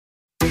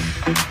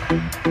Let's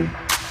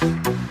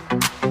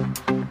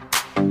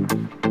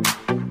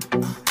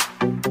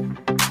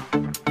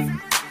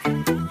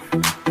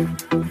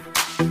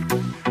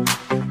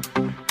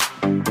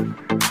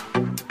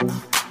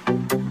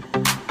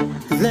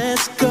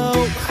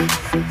go.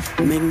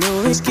 Make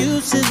no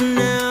excuses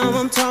now.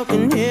 I'm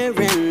talking here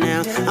and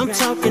now. I'm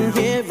talking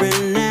here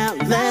and now.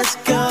 Let's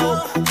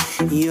go.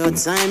 Your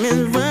time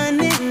is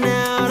running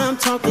out. I'm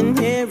talking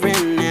here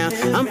and now.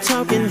 I'm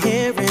talking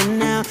here and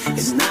now.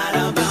 It's not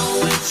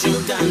about what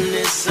you've done.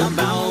 It's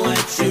about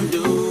what you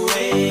do.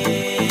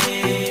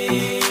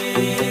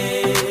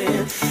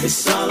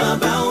 It's all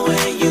about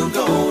where you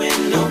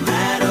going, no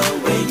matter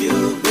where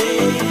you've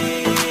been.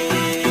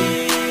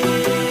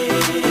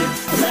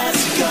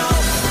 Let's go.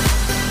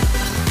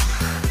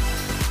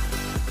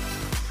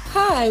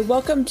 Hi,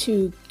 welcome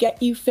to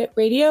Get You Fit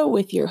Radio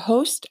with your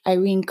host,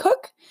 Irene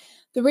Cook,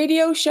 the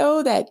radio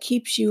show that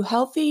keeps you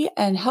healthy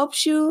and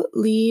helps you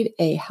lead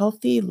a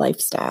healthy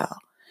lifestyle.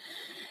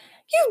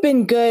 You've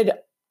been good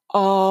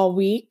all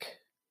week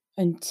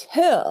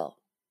until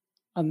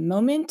a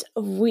moment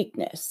of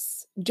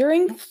weakness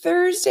during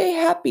Thursday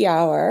happy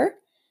hour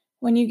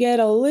when you get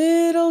a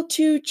little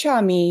too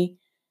chummy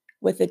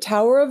with a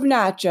tower of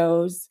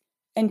nachos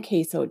and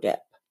queso dip.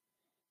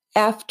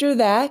 After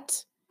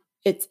that,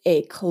 it's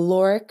a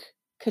caloric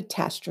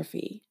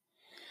catastrophe.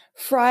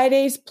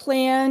 Friday's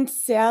planned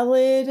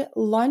salad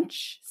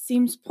lunch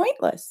seems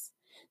pointless,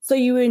 so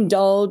you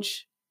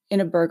indulge in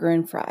a burger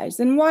and fries.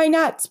 And why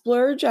not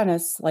splurge on a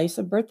slice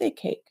of birthday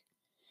cake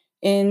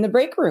in the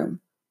break room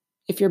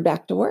if you're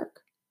back to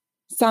work?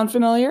 Sound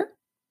familiar?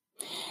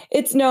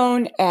 It's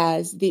known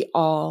as the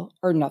all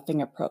or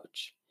nothing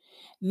approach.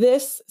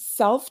 This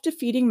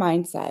self-defeating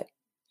mindset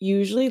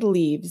usually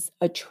leaves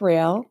a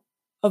trail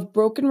of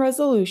broken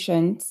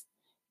resolutions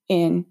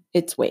in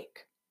its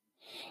wake.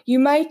 You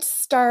might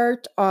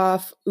start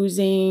off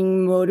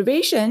oozing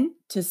motivation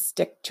to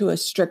stick to a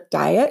strict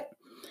diet,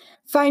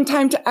 find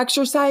time to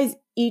exercise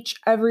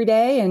every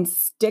day and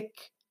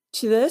stick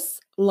to this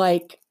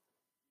like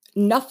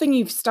nothing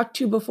you've stuck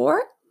to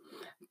before.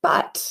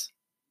 But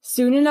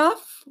soon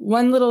enough,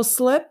 one little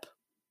slip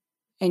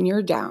and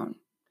you're down.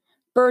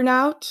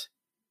 Burnout,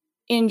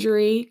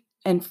 injury,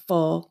 and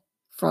full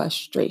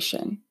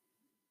frustration.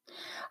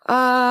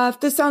 If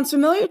this sounds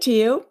familiar to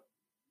you,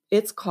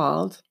 it's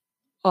called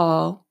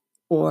all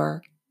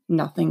or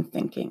nothing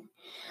thinking.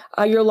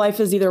 Your life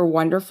is either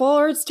wonderful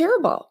or it's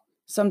terrible.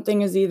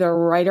 Something is either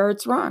right or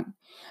it's wrong.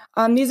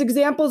 These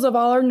examples of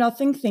all or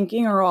nothing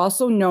thinking are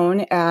also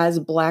known as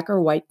black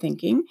or white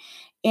thinking,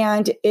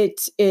 and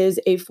it is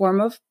a form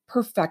of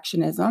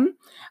perfectionism.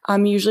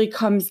 Usually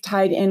comes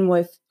tied in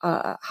with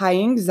high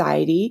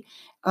anxiety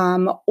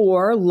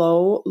or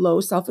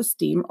low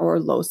self-esteem or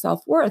low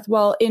self-worth.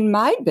 Well, in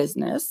my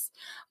business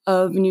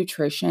of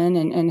nutrition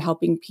and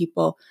helping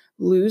people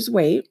lose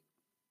weight,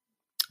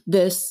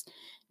 this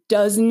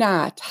does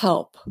not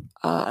help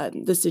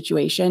the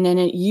situation, and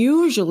it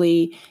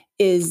usually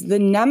is the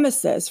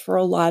nemesis for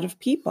a lot of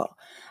people.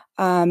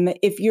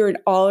 If you're an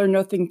all or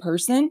nothing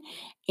person,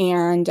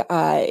 and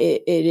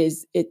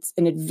it's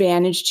an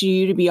advantage to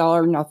you to be all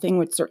or nothing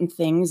with certain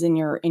things in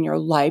your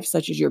life,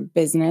 such as your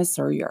business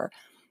or your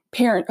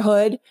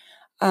parenthood,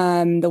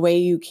 the way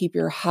you keep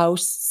your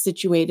house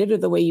situated or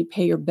the way you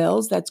pay your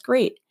bills, that's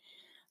great.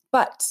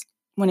 But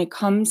when it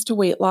comes to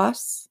weight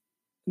loss,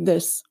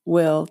 this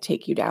will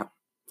take you down.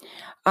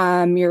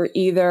 You're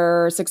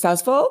either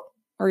successful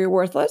or you're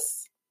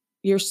worthless.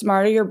 You're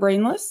smart or you're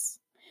brainless.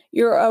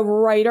 You're a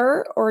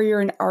writer or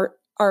you're an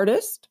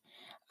artist.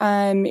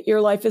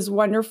 Your life is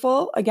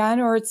wonderful, again,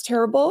 or it's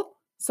terrible.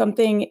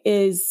 Something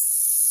is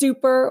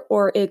super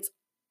or it's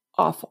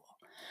awful.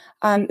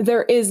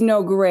 There is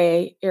no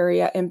gray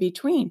area in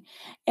between.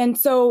 And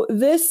so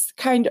this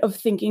kind of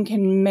thinking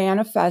can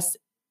manifest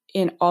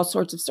in all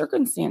sorts of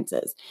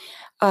circumstances.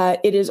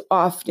 It is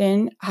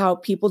often how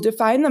people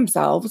define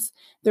themselves,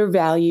 their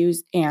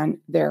values, and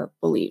their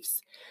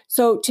beliefs.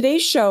 So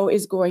today's show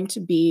is going to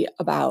be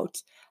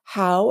about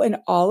how an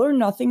all or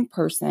nothing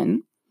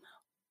person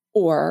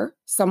or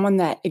someone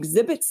that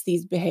exhibits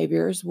these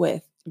behaviors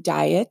with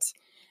diet,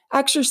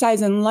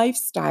 exercise, and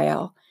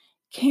lifestyle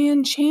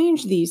can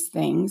change these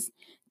things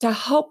to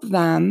help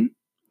them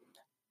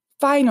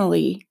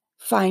finally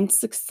find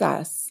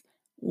success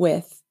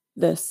with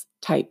this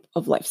type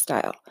of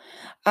lifestyle.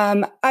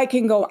 I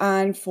can go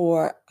on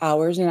for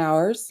hours and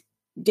hours,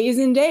 days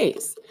and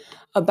days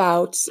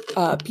about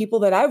people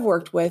that I've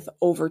worked with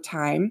over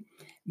time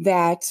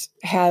that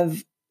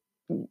have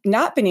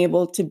not been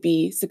able to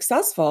be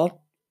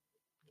successful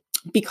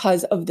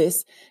because of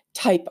this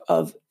type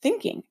of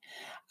thinking.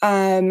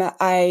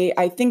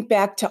 I think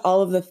back to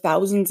all of the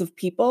thousands of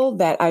people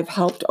that I've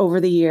helped over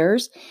the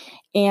years,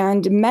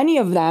 and many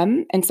of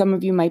them, and some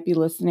of you might be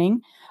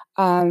listening,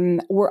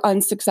 were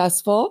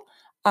unsuccessful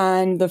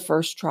on the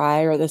first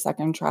try or the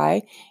second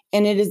try.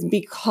 And it is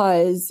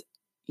because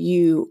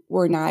you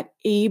were not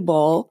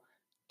able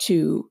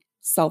to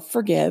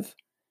self-forgive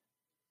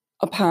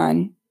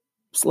upon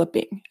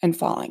slipping and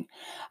falling.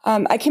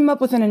 I came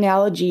up with an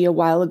analogy a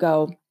while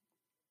ago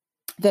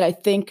that I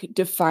think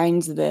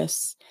defines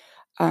this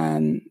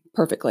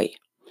perfectly.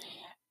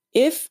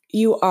 If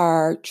you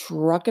are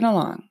trucking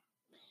along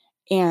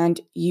and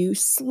you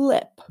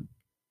slip,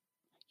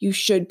 you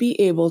should be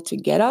able to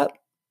get up,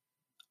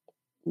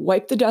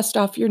 wipe the dust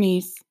off your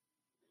knees,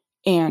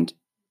 and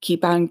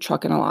keep on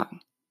trucking along.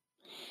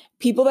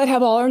 People that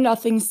have all or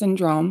nothing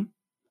syndrome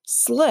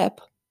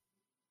slip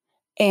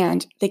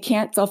and they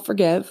can't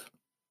self-forgive.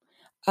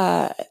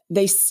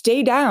 They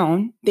stay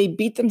down. They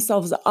beat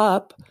themselves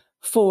up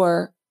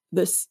for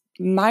this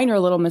minor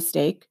little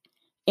mistake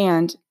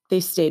and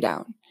they stay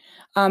down.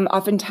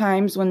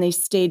 Oftentimes when they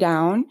stay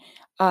down,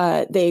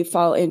 they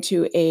fall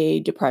into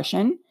a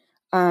depression.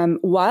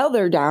 While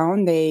they're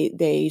down,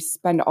 they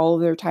spend all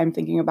of their time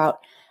thinking about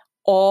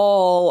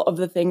all of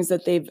the things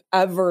that they've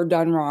ever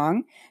done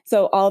wrong.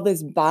 So all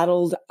this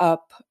bottled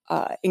up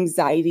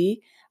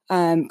anxiety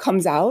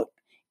comes out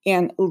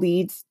and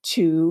leads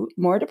to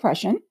more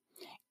depression.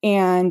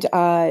 And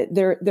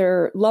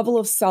their level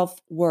of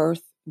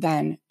self-worth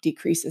then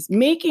decreases,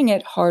 making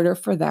it harder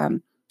for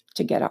them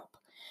to get up.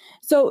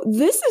 So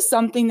this is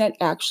something that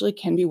actually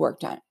can be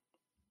worked on.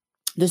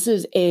 This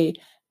is a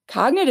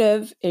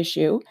cognitive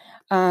issue.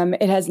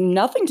 It has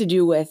nothing to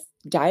do with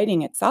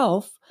dieting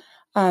itself.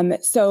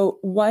 So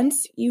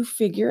once you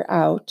figure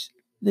out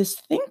this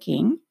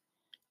thinking,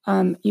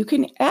 you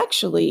can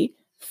actually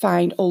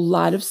find a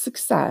lot of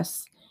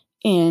success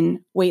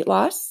in weight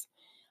loss,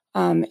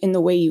 in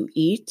the way you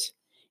eat,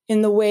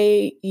 in the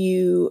way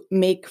you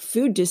make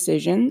food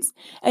decisions,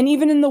 and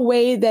even in the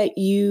way that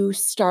you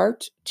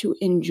start to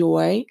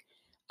enjoy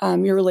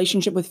your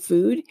relationship with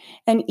food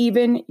and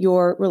even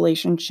your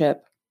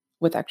relationship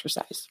with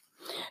exercise.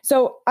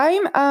 So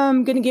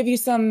I'm going to give you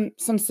some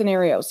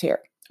scenarios here,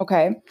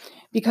 okay?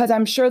 Because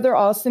I'm sure they're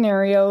all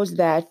scenarios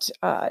that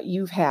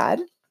you've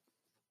had.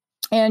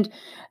 And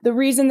the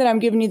reason that I'm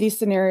giving you these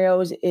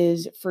scenarios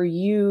is for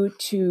you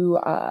to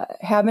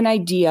have an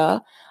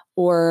idea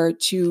or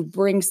to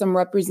bring some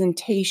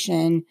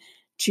representation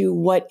to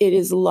what it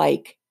is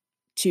like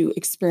to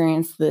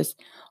experience this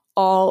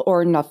all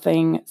or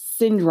nothing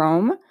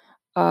syndrome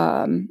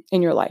in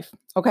your life.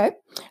 Okay.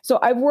 So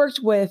I've worked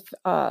with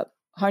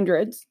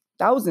hundreds,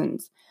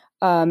 thousands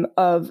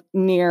of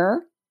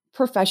near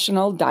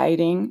professional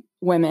dieting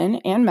women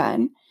and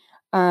men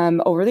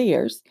over the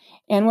years.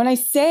 And when I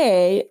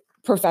say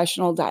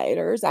professional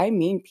dieters, I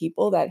mean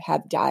people that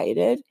have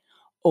dieted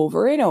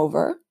over and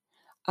over,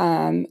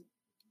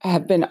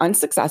 have been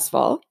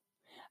unsuccessful,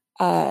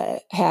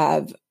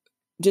 have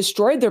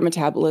destroyed their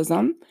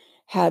metabolism,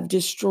 have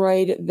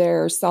destroyed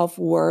their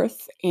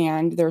self-worth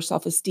and their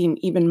self-esteem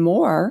even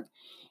more,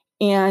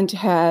 and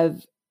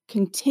have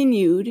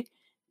continued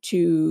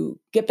to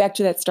get back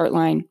to that start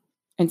line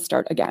and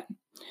start again.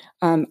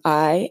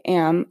 I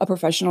am a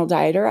professional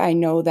dieter. I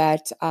know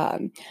that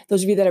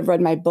those of you that have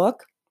read my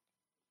book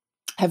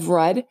have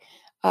read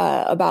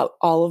about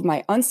all of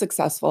my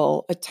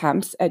unsuccessful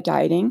attempts at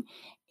dieting.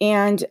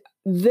 And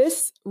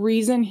this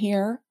reason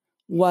here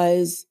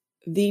was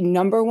the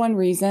number one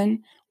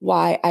reason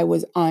why I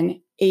was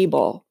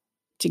unable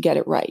to get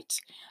it right.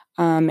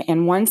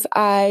 And once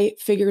I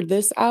figured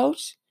this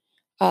out,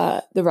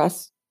 the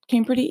rest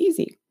came pretty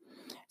easy.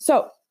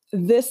 So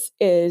this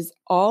is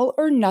all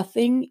or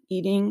nothing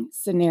eating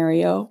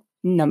scenario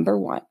number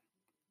one.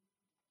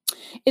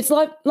 It's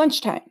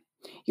lunchtime.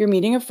 You're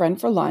meeting a friend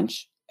for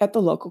lunch at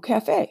the local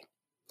cafe.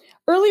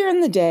 Earlier in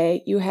the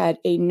day, you had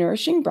a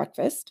nourishing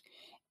breakfast,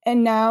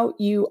 and now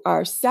you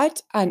are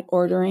set on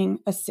ordering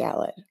a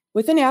salad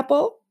with an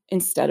apple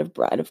instead of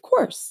bread, of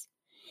course.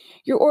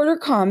 Your order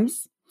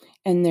comes,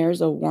 and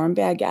there's a warm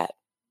baguette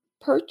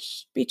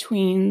perched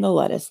between the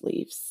lettuce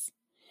leaves.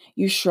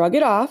 You shrug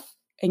it off,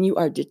 and you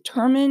are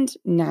determined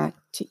not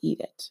to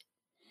eat it.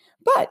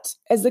 But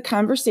as the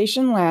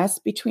conversation lasts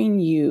between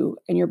you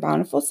and your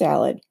bountiful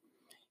salad,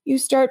 you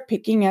start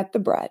picking at the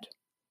bread.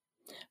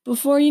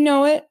 Before you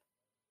know it,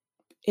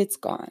 it's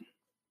gone.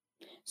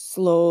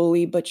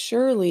 Slowly but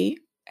surely,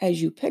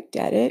 as you picked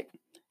at it,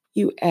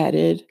 you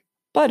added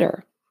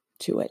butter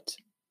to it.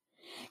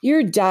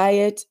 Your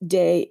diet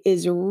day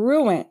is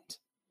ruined,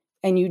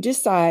 and you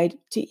decide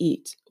to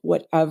eat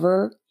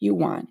whatever you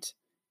want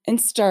and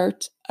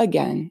start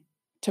again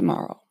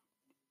tomorrow.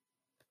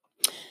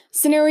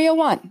 Scenario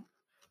one.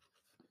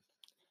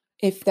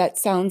 If that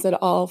sounds at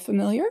all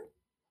familiar,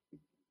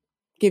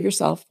 give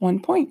yourself 1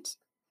 point.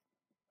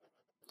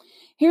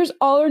 Here's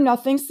all or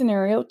nothing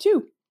scenario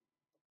two.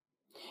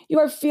 You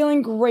are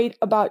feeling great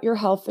about your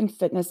health and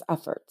fitness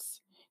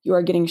efforts. You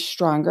are getting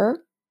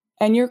stronger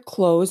and your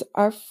clothes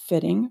are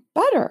fitting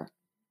better.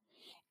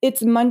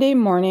 It's Monday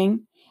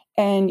morning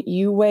and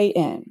you weigh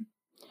in.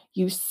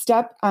 You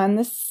step on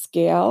the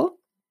scale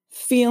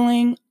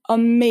feeling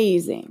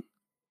amazing.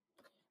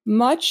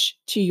 Much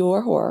to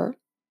your horror,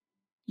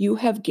 you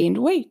have gained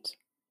weight.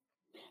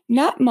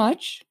 Not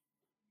much,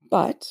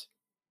 but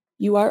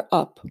you are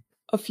up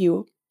a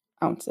few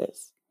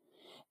ounces.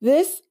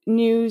 This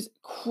news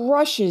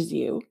crushes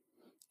you,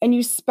 and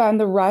you spend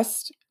the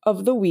rest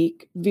of the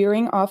week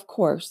veering off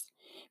course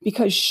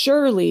because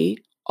surely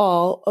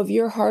all of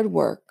your hard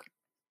work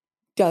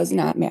does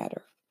not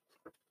matter.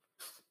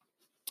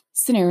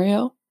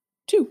 Scenario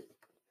 2.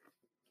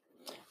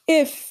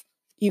 If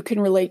you can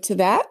relate to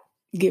that,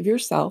 give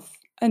yourself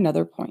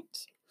another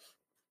point.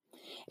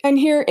 And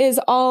here is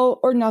all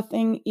or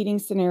nothing eating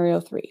scenario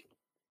 3.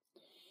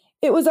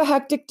 It was a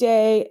hectic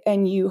day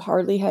and you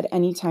hardly had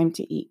any time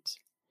to eat.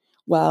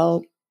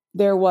 Well,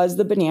 there was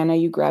the banana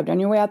you grabbed on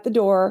your way out the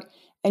door,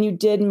 and you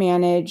did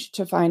manage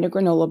to find a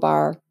granola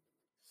bar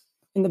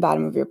in the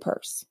bottom of your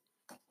purse.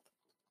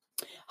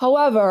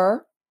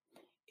 However,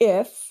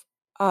 if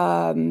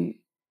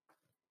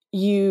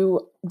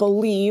you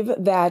believe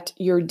that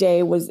your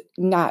day was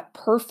not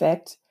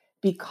perfect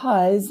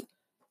because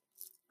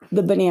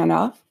the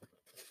banana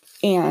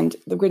and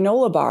the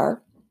granola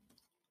bar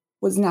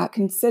was not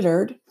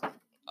considered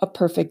a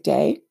perfect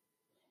day,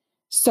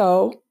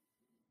 so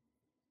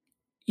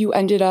you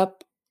ended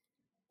up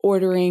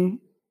ordering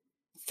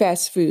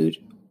fast food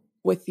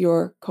with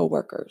your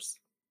coworkers.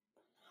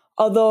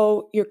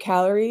 Although your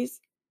calories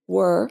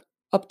were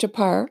up to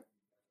par,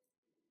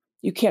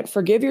 you can't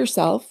forgive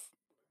yourself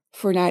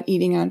for not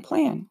eating on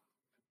plan.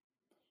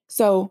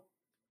 So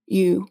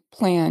you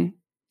plan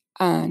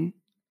on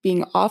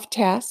being off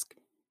task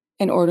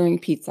and ordering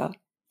pizza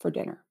for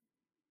dinner.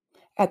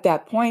 At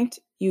that point,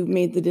 you've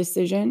made the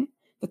decision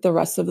that the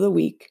rest of the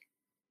week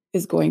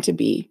is going to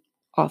be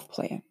off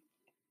plan.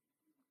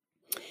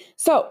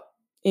 So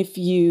if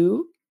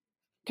you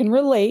can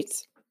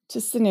relate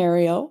to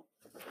scenario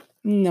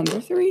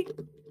number 3,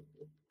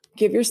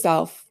 give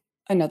yourself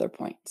another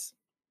point.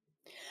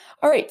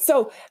 All right,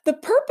 so the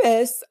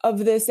purpose of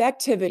this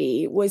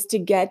activity was to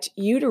get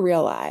you to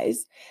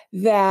realize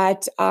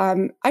that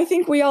I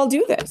think we all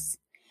do this.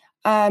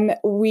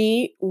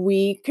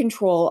 We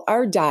control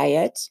our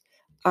diet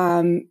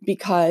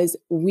because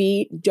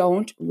we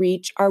don't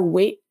reach our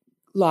weight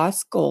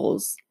loss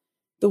goals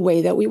the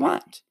way that we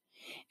want.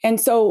 And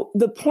so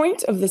the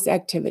point of this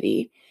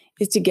activity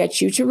is to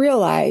get you to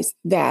realize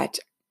that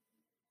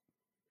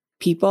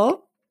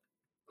people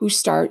who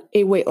start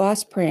a weight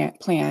loss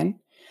plan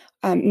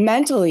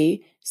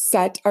mentally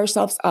set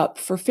ourselves up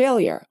for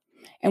failure.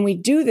 And we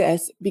do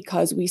this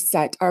because we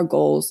set our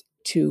goals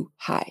too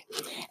high.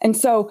 And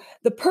so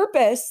the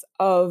purpose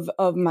of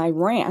my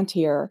rant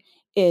here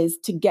is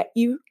to get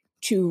you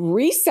to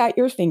reset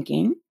your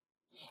thinking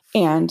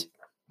and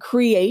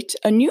create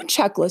a new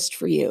checklist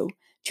for you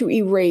to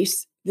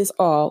erase this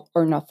all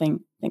or nothing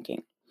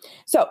thinking.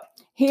 So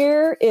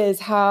here is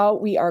how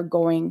we are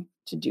going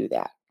to do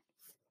that.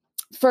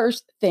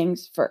 First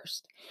things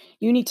first,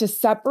 you need to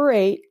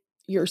separate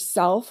your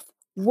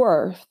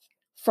self-worth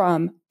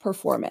from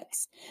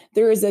performance.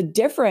 There is a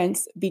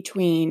difference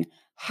between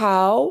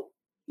how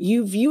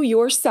you view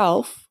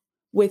yourself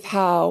with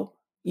how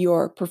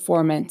your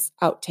performance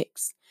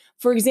outtakes.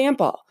 For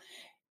example,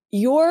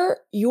 your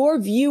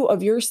view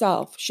of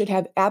yourself should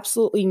have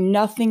absolutely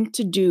nothing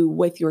to do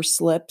with your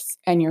slips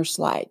and your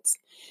slides.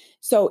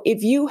 So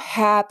if you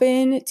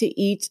happen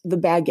to eat the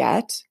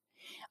baguette,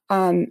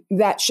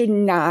 that should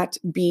not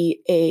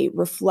be a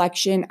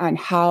reflection on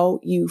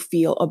how you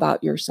feel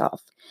about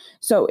yourself.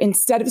 So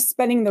instead of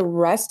spending the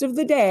rest of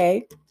the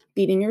day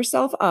beating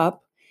yourself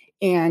up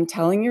and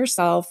telling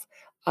yourself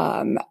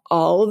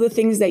all of the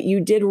things that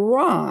you did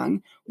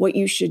wrong, what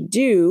you should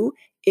do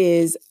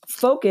is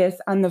focus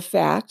on the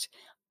fact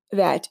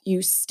that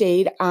you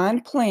stayed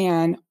on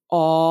plan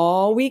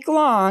all week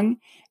long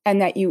and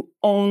that you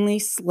only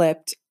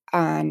slipped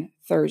on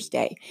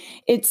Thursday.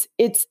 It's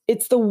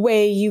the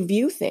way you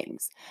view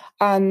things.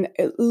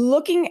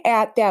 Looking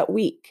at that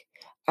week,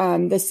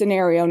 the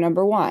scenario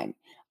number 1,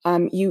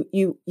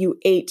 you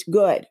ate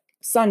good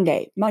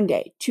Sunday,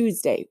 Monday,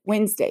 Tuesday,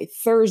 Wednesday,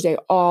 Thursday,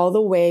 all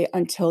the way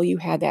until you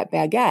had that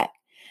baguette.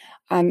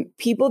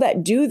 People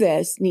that do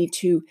this need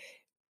to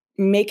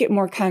make it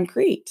more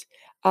concrete.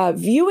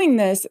 Viewing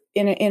this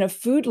in a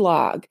food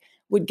log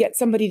would get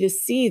somebody to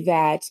see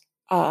that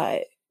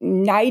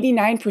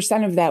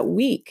 99% of that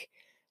week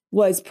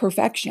was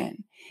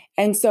perfection.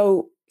 And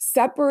so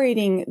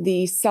separating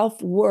the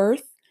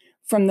self-worth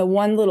from the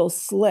one little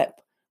slip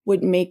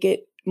would make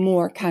it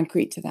more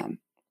concrete to them.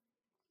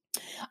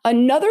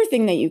 Another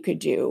thing that you could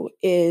do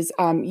is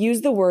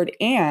use the word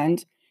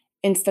and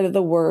instead of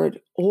the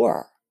word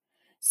or.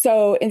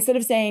 So instead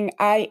of saying,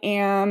 I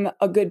am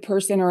a good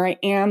person or I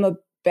am a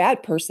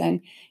bad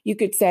person, you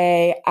could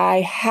say,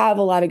 I have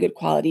a lot of good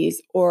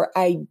qualities or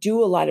I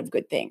do a lot of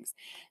good things.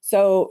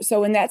 So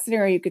in that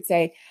scenario, you could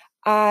say,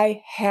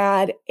 I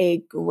had a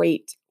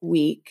great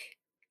week.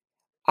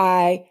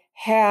 I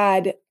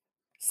had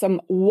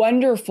some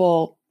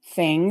wonderful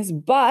things,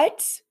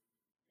 but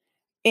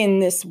in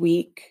this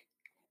week,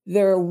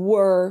 there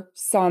were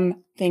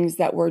some things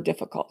that were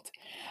difficult.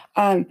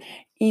 The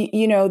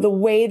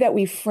way that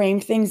we frame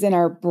things in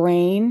our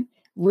brain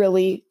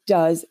really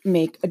does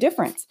make a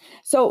difference.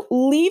 So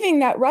leaving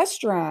that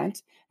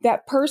restaurant,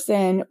 that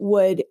person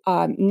would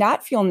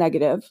not feel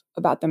negative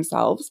about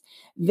themselves.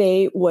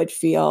 They would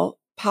feel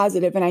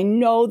positive. And I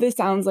know this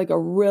sounds like a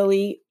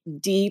really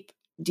deep,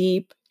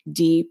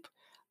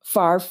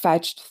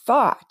 far-fetched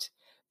thought,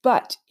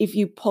 But if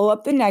you pull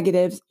up the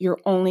negatives,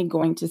 you're only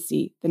going to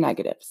see the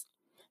negatives.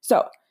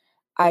 So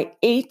I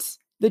ate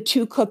the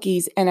 2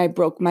 cookies and I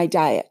broke my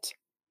diet.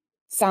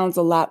 Sounds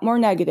a lot more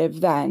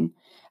negative than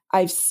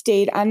I've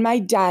stayed on my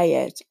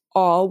diet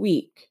all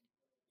week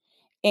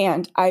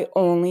and I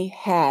only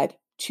had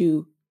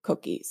 2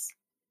 cookies.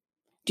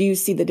 Do you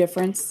see the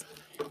difference?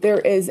 There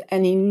is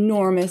an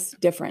enormous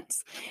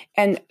difference.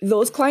 And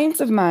those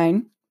clients of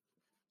mine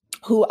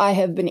who I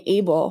have been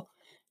able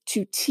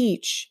to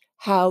teach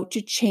how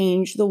to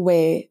change the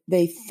way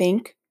they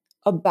think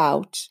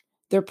about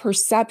their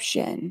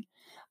perception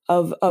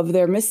of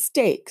their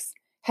mistakes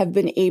have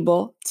been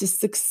able to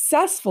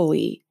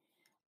successfully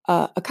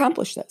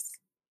accomplish this.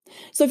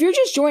 So if you're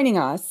just joining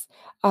us,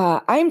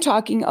 I'm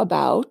talking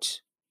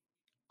about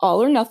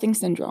all or nothing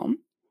syndrome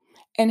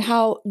and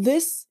how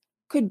this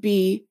could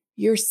be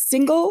your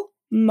single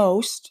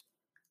most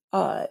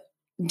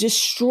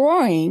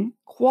destroying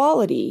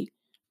quality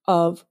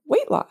of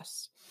weight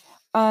loss.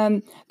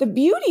 The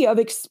beauty of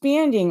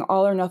expanding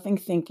all or nothing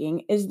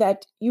thinking is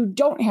that you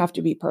don't have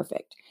to be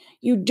perfect.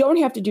 You don't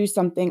have to do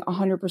something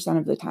 100%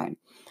 of the time.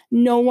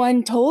 No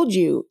one told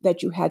you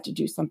that you had to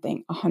do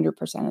something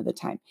 100% of the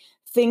time.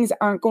 Things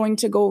aren't going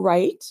to go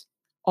right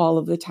all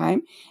of the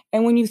time.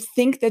 And when you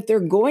think that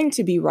they're going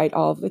to be right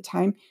all of the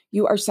time,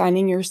 you are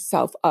signing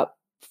yourself up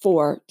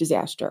for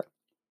disaster.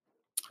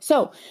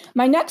 So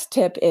my next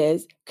tip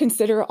is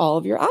consider all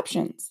of your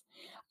options.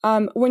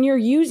 When you're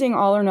using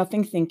all or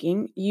nothing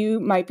thinking, you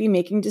might be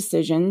making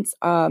decisions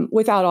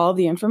without all of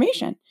the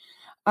information.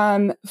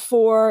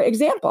 For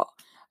example,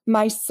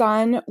 my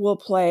son will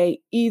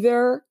play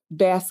either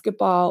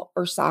basketball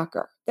or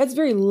soccer. That's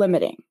very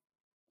limiting.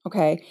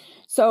 Okay.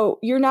 So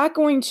you're not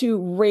going to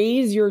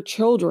raise your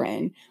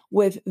children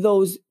with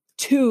those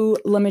 2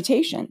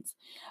 limitations.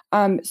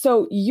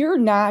 So you're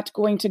not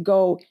going to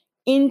go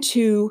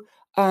into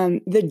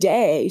the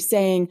day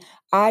saying,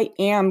 I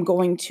am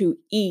going to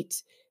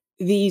eat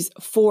these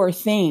 4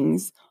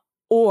 things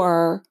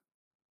or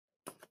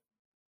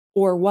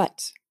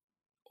what?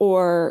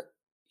 Or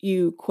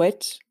you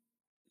quit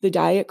the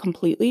diet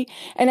completely.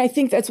 And I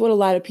think that's what a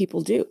lot of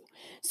people do.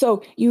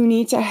 So you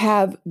need to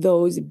have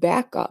those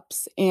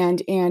backups.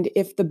 And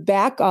if the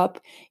backup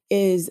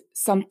is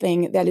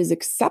something that is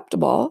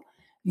acceptable,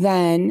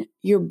 then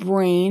your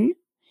brain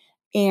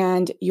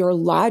and your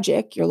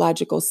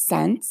logical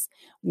sense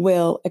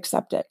will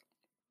accept it.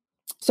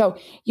 So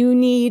you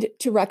need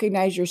to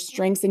recognize your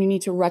strengths and you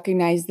need to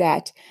recognize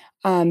that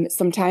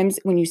sometimes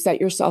when you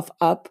set yourself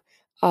up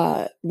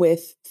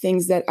with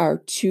things that are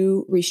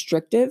too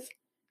restrictive,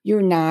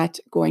 you're not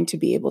going to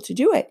be able to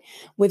do it.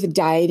 With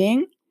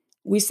dieting,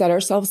 we set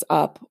ourselves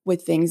up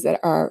with things that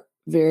are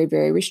very,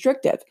 very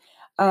restrictive.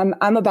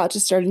 I'm about to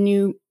start a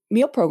new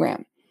meal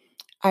program.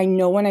 I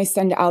know when I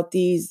send out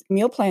these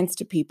meal plans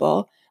to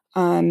people,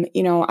 I'm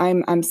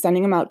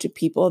sending them out to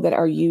people that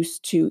are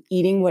used to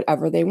eating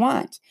whatever they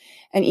want.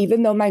 And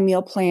even though my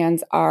meal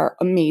plans are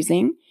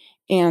amazing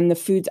and the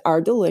foods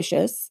are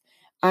delicious,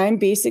 I'm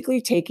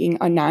basically taking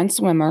a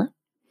non-swimmer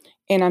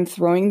and I'm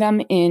throwing them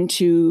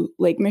into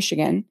Lake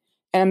Michigan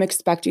and I'm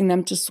expecting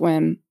them to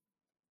swim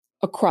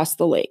across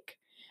the lake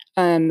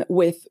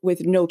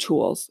with no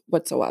tools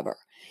whatsoever.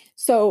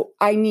 So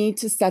I need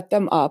to set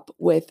them up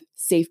with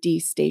safety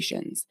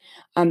stations.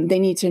 They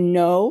need to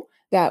know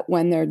that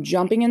when they're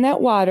jumping in that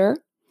water,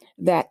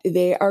 that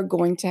they're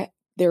going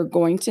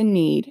to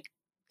need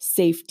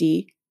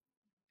safety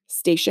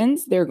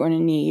stations. They're going to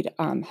need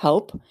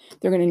help.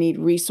 They're going to need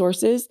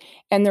resources,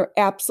 and they're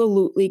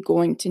absolutely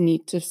going to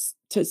need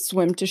to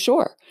swim to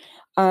shore.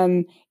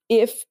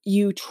 If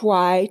you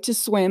try to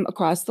swim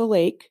across the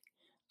lake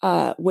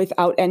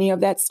without any of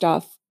that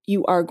stuff,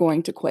 you are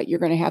going to quit. You're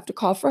going to have to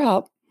call for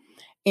help,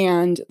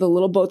 and the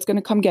little boat's going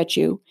to come get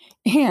you,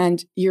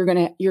 and you're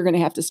going to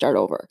have to start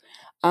over.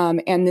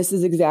 And this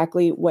is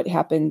exactly what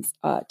happens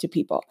to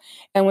people.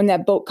 And when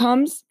that boat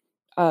comes,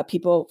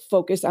 people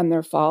focus on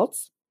their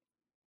faults.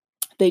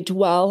 They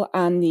dwell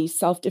on the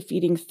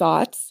self-defeating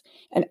thoughts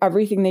and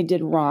everything they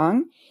did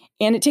wrong.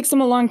 And it takes them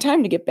a long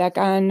time to get back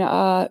in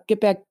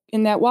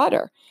that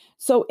water.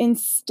 So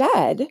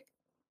instead,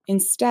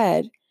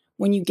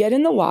 when you get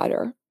in the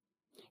water,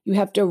 you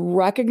have to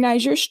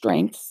recognize your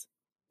strengths.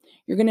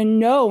 You're going to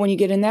know when you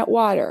get in that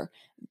water,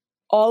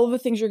 all of the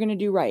things you're going to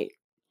do right.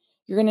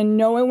 You're going to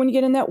know when you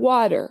get in that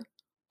water,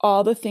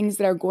 all the things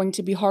that are going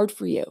to be hard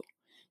for you.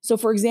 So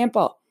for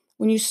example,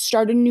 when you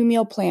start a new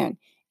meal plan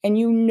and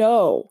you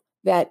know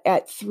that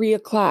at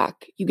 3:00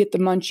 you get the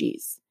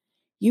munchies,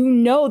 you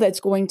know that's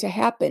going to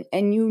happen.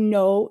 And you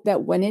know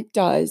that when it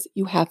does,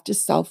 you have to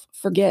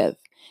self-forgive.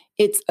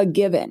 It's a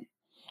given.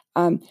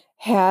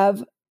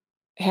 Have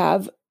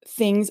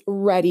things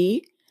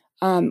ready,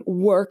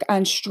 work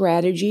on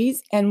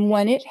strategies. And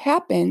when it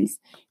happens,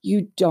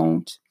 you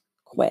don't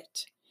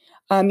quit.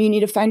 You need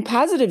to find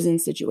positives in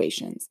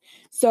situations.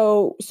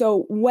 So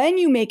when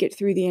you make it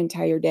through the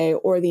entire day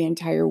or the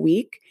entire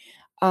week,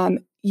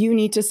 you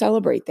need to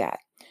celebrate that.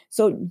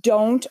 So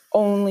don't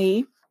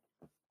only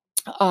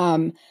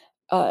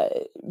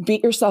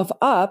beat yourself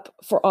up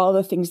for all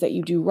the things that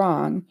you do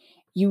wrong.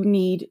 You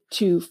need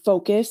to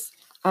focus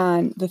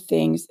on the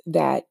things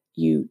that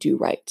you do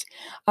right.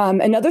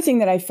 Another thing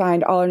that I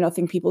find all or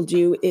nothing people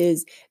do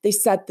is they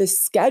set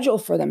this schedule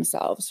for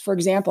themselves. For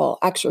example,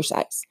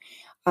 exercise.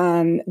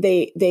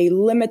 They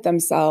limit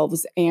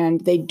themselves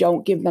and they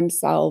don't give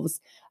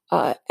themselves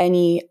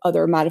any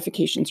other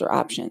modifications or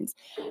options.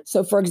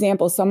 So, for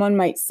example, someone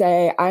might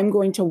say, I'm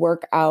going to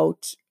work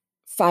out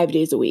 5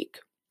 days a week.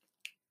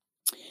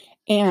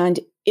 And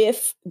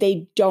if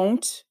they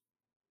don't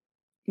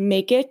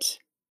make it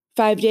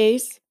 5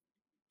 days,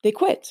 they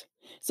quit.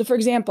 So, for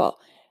example,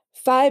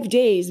 5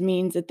 days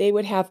means that they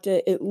would have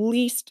to at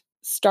least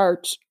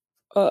start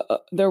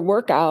their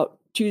workout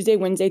Tuesday,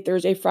 Wednesday,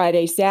 Thursday,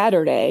 Friday,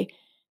 Saturday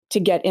to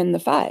get in the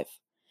 5.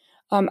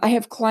 I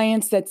have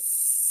clients that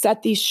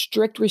set these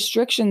strict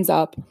restrictions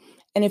up,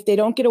 and if they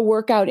don't get a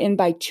workout in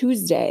by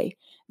Tuesday,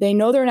 they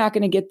know they're not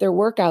going to get their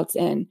workouts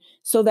in.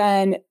 So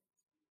then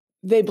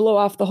they blow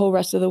off the whole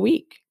rest of the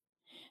week.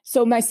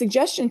 So my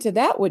suggestion to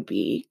that would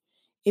be,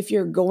 if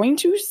you're going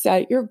to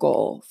set your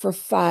goal for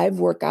 5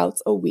 workouts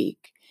a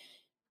week,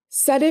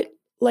 set it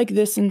like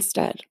this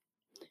instead.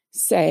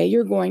 Say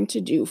you're going to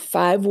do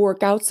 5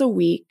 workouts a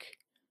week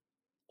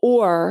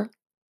or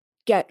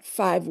get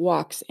 5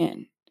 walks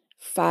in.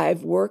 5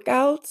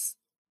 workouts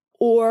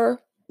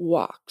or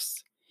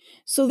walks.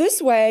 So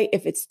this way,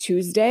 if it's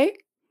Tuesday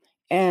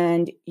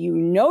and you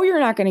know you're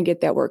not going to get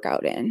that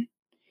workout in,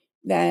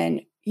 then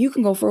you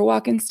can go for a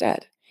walk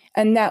instead.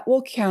 And that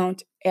will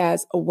count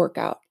as a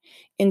workout,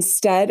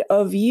 instead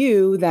of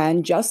you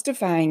then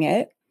justifying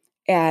it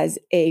as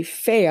a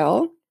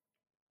fail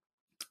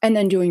and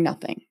then doing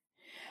nothing.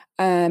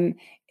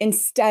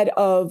 Instead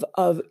of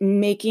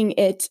making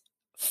it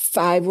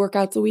 5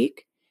 workouts a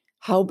week,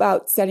 how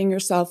about setting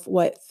yourself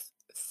with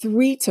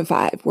 3 to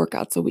 5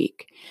 workouts a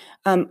week?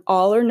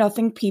 All or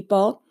nothing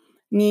people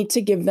need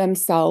to give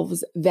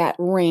themselves that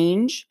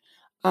range,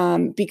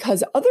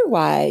 because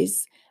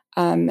otherwise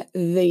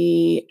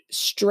the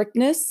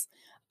strictness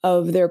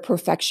of their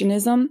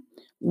perfectionism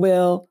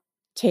will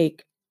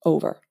take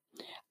over.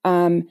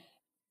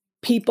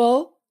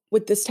 People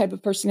with this type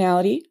of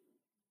personality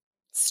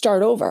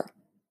start over.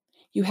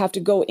 You have to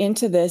go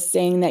into this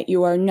saying that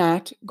you are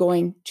not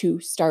going to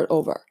start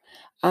over.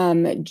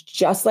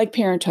 Just like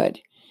parenthood,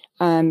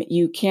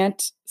 you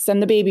can't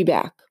send the baby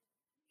back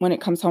when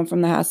it comes home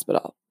from the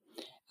hospital.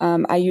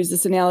 I use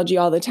this analogy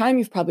all the time.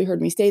 You've probably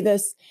heard me say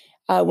this.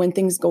 When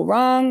things go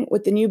wrong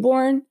with the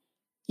newborn,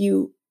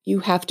 you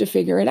have to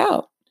figure it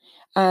out.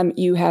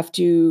 You have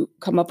to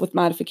come up with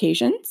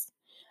modifications.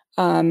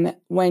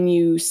 When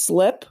you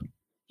slip,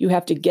 you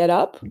have to get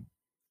up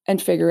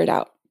and figure it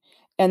out.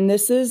 And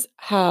this is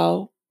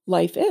how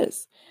life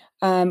is.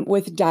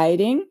 With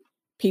dieting,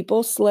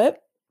 people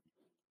slip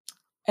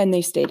and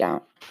they stay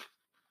down.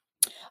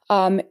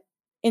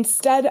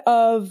 Instead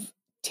of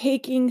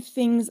taking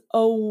things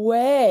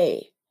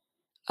away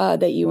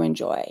that you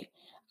enjoy,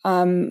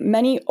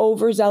 many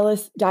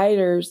overzealous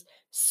dieters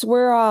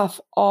swear off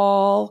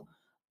all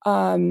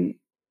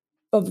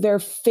of their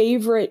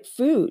favorite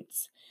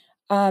foods.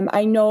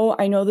 I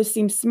know this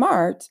seems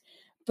smart,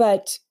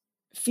 but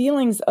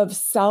feelings of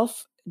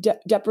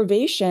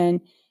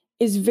self-deprivation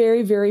is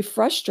very, very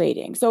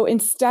frustrating. So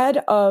instead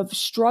of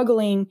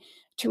struggling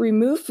to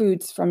remove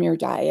foods from your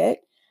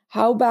diet,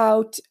 how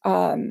about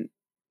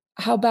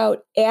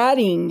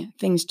adding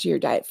things to your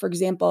diet? For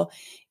example,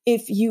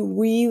 if you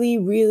really,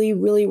 really,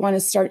 really want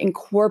to start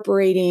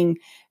incorporating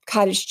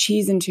cottage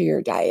cheese into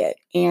your diet,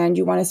 and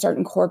you want to start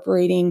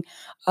incorporating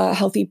a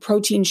healthy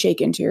protein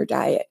shake into your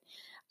diet,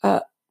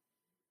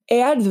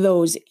 add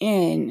those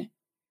in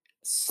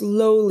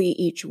slowly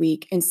each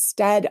week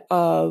instead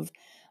of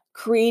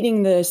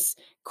creating this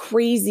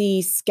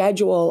crazy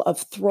schedule of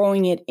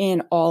throwing it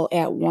in all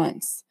at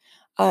once.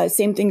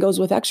 Same thing goes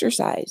with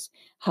exercise.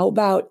 How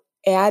about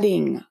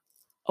adding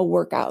a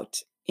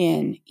workout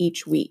in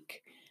each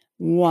week,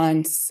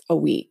 once a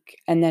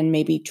week, and then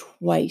maybe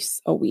twice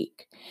a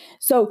week?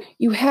 So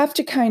you have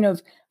to kind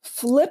of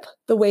flip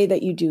the way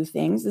that you do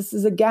things. This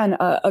is, again,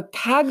 a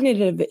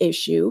cognitive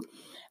issue.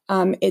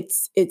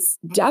 It's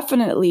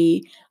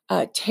definitely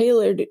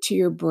tailored to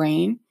your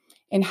brain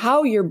and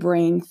how your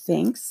brain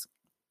thinks.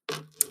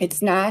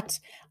 It's not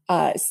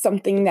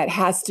something that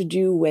has to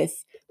do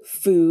with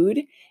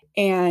food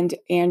and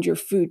your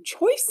food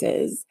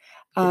choices.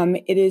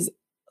 It is,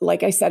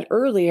 like I said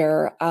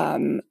earlier,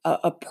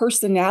 a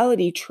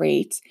personality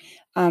trait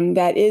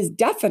that is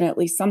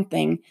definitely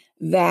something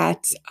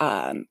that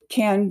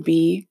can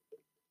be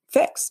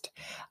fixed.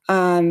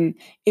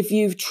 If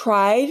you've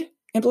tried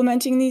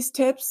implementing these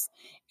tips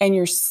and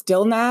you're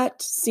still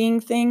not seeing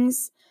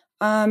things,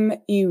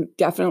 you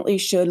definitely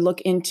should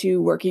look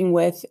into working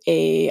with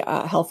a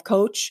health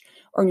coach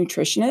or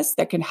nutritionist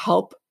that can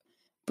help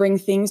bring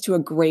things to a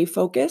gray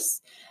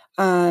focus.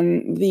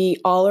 The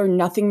all or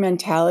nothing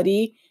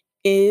mentality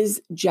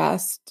is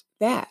just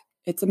that.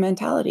 It's a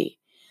mentality.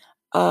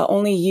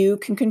 Only you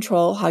can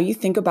control how you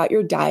think about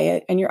your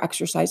diet and your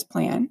exercise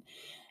plan.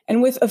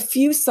 And with a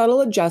few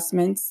subtle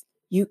adjustments,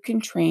 you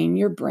can train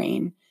your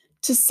brain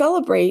to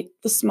celebrate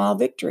the small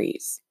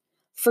victories,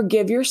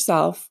 forgive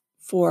yourself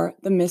for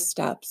the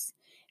missteps,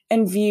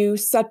 and view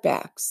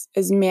setbacks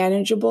as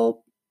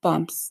manageable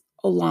bumps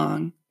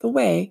along the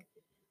way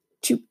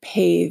to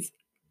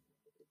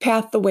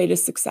path the way to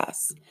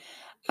success.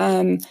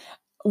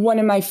 One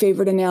of my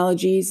favorite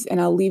analogies, and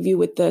I'll leave you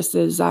with this,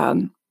 is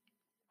I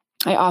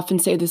often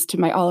say this to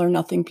my all or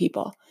nothing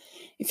people.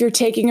 If you're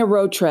taking a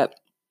road trip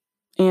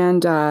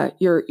and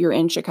you're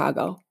in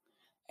Chicago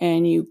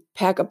and you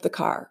pack up the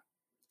car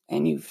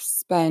and you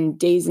spend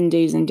days and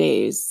days and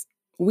days,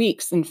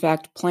 weeks, in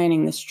fact,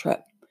 planning this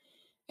trip,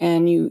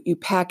 and you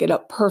pack it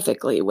up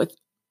perfectly with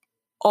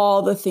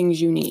all the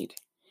things you need,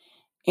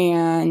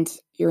 and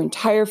your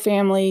entire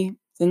family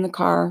is in the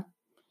car,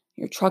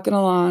 you're trucking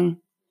along,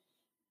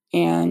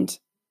 and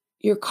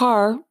your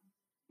car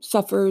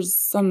suffers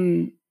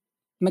some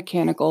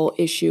mechanical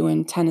issue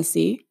in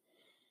Tennessee,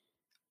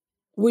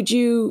 would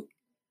you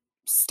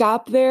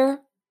stop there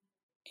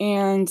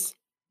and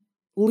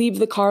leave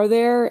the car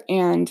there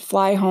and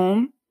fly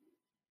home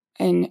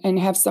and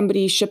have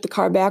somebody ship the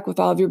car back with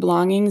all of your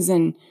belongings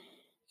and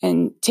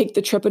take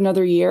the trip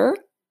another year?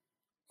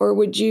 Or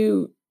would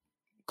you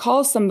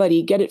call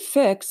somebody, get it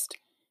fixed,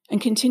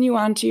 and continue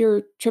on to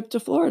your trip to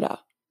Florida?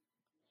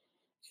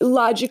 It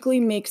logically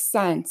makes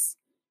sense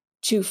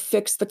to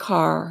fix the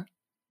car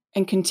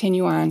and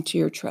continue on to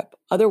your trip.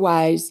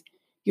 Otherwise,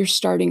 you're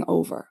starting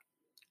over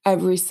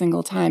every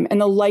single time.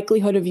 And the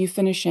likelihood of you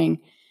finishing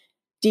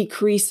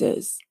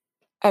decreases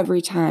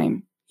every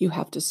time you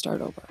have to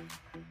start over.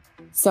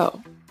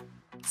 So,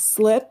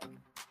 slip,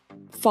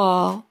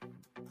 fall,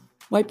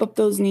 wipe up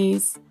those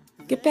knees,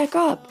 get back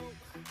up,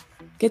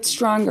 get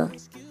stronger,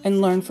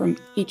 and learn from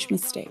each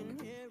mistake.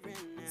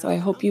 So I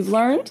hope you've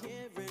learned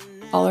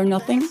all or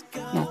nothing,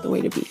 not the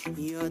way to be.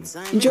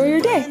 Enjoy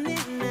your day.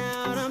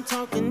 I'm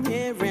talking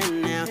here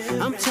and now.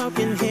 I'm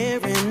talking here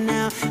and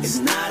now. It's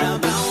not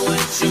about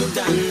what you've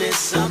done,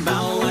 it's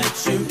about what